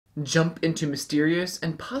Jump into mysterious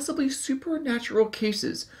and possibly supernatural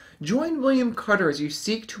cases. Join William Carter as you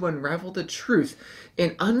seek to unravel the truth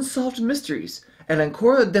in Unsolved Mysteries and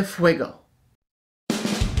Ancora de Fuego.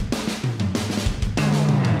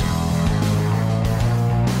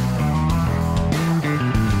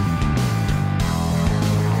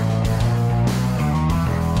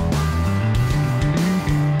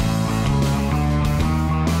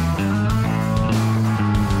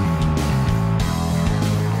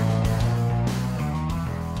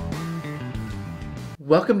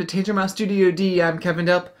 Welcome to Tanger Mouse Studio D. I'm Kevin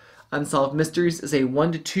Delp. Unsolved Mysteries is a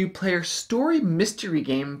 1 to 2 player story mystery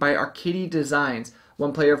game by Arcadia Designs.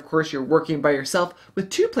 One player, of course, you're working by yourself. With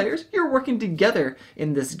 2 players, you're working together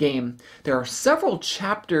in this game. There are several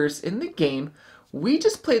chapters in the game. We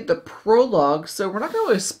just played the prologue, so we're not going to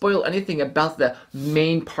really spoil anything about the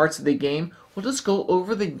main parts of the game. We'll just go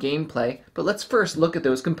over the gameplay, but let's first look at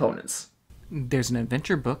those components. There's an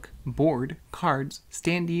adventure book, board, cards,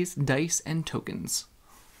 standees, dice, and tokens.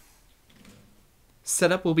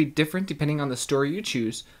 Setup will be different depending on the story you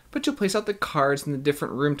choose, but you'll place out the cards in the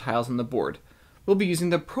different room tiles on the board. We'll be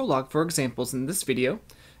using the prologue for examples in this video,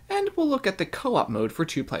 and we'll look at the co-op mode for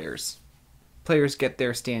 2 players. Players get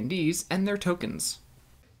their standees and their tokens.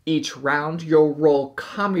 Each round you'll roll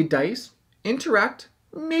comedy dice, interact,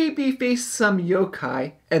 maybe face some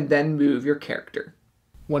yokai, and then move your character.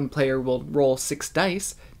 One player will roll 6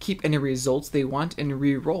 dice, keep any results they want, and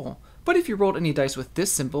re-roll. But if you rolled any dice with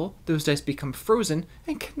this symbol, those dice become frozen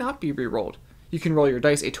and cannot be re-rolled. You can roll your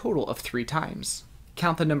dice a total of 3 times.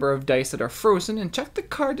 Count the number of dice that are frozen and check the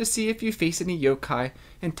card to see if you face any yokai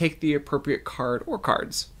and take the appropriate card or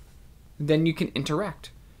cards. Then you can interact.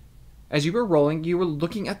 As you were rolling, you were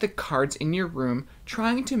looking at the cards in your room,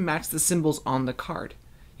 trying to match the symbols on the card.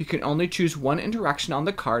 You can only choose one interaction on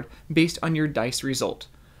the card based on your dice result.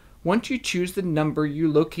 Once you choose the number,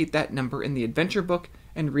 you locate that number in the adventure book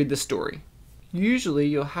and read the story. Usually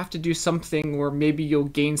you'll have to do something, or maybe you'll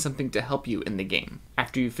gain something to help you in the game.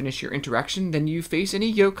 After you finish your interaction, then you face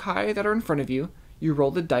any yokai that are in front of you. You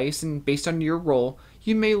roll the dice, and based on your roll,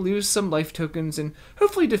 you may lose some life tokens and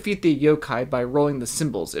hopefully defeat the yokai by rolling the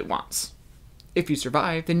symbols it wants. If you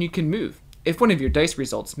survive, then you can move, if one of your dice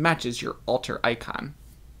results matches your altar icon.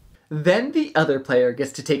 Then the other player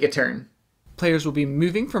gets to take a turn. Players will be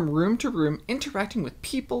moving from room to room, interacting with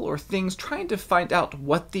people or things, trying to find out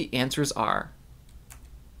what the answers are.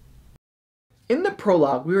 In the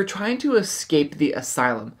prologue, we were trying to escape the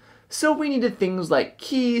asylum, so we needed things like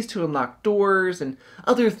keys to unlock doors and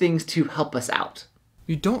other things to help us out.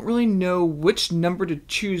 You don't really know which number to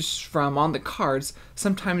choose from on the cards.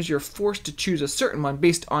 Sometimes you're forced to choose a certain one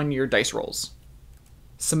based on your dice rolls.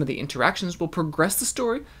 Some of the interactions will progress the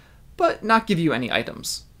story, but not give you any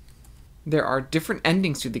items. There are different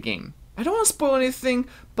endings to the game. I don't want to spoil anything,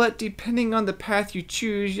 but depending on the path you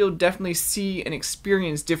choose, you'll definitely see and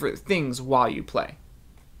experience different things while you play.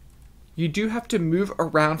 You do have to move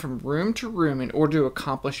around from room to room in order to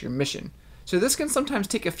accomplish your mission, so this can sometimes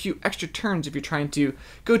take a few extra turns if you're trying to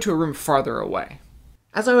go to a room farther away.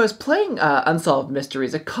 As I was playing Unsolved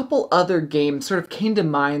Mysteries, a couple other games sort of came to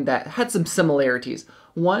mind that had some similarities.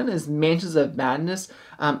 One is Mansions of Madness,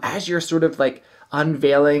 as you're sort of like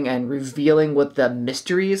unveiling and revealing what the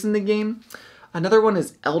mystery is in the game. Another one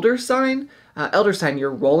is Elder Sign. Elder Sign,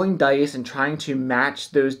 you're rolling dice and trying to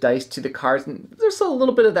match those dice to the cards, and there's a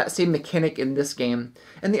little bit of that same mechanic in this game.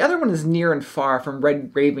 And the other one is Near and Far from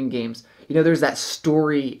Red Raven Games. You know, there's that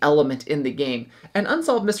story element in the game. And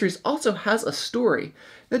Unsolved Mysteries also has a story.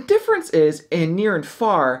 The difference is, in Near and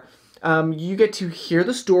Far, you get to hear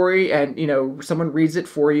the story and, you know, someone reads it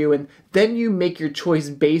for you, and then you make your choice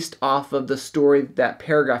based off of the story, that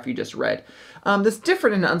paragraph you just read. That's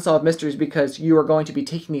different in Unsolved Mysteries because you are going to be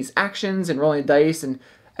taking these actions and rolling dice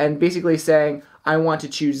and basically saying, I want to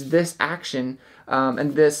choose this action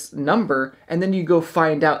and this number, and then you go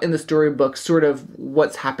find out in the storybook sort of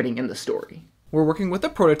what's happening in the story. We're working with a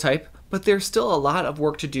prototype, but there's still a lot of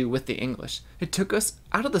work to do with the English. It took us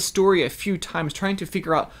out of the story a few times trying to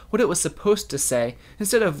figure out what it was supposed to say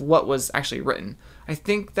instead of what was actually written. I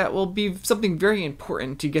think that will be something very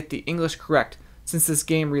important to get the English correct, since this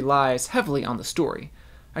game relies heavily on the story.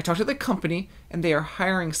 I talked to the company, and they are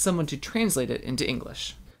hiring someone to translate it into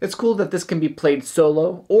English. It's cool that this can be played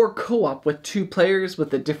solo or co-op with 2 players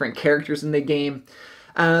with the different characters in the game.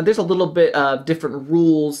 There's a little bit of different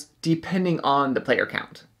rules depending on the player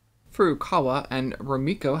count. Furukawa and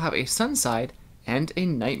Romiko have a sun side and a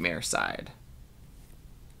nightmare side.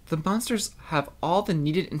 The monsters have all the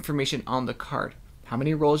needed information on the card, how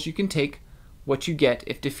many rolls you can take, what you get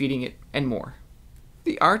if defeating it, and more.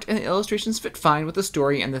 The art and the illustrations fit fine with the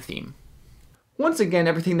story and the theme. Once again,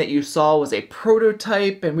 everything that you saw was a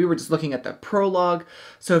prototype and we were just looking at the prologue,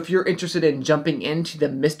 so if you're interested in jumping into the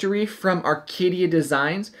mystery from Arcadia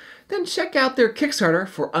Designs, then check out their Kickstarter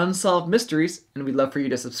for Unsolved Mysteries, and we'd love for you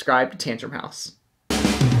to subscribe to Tantrum House.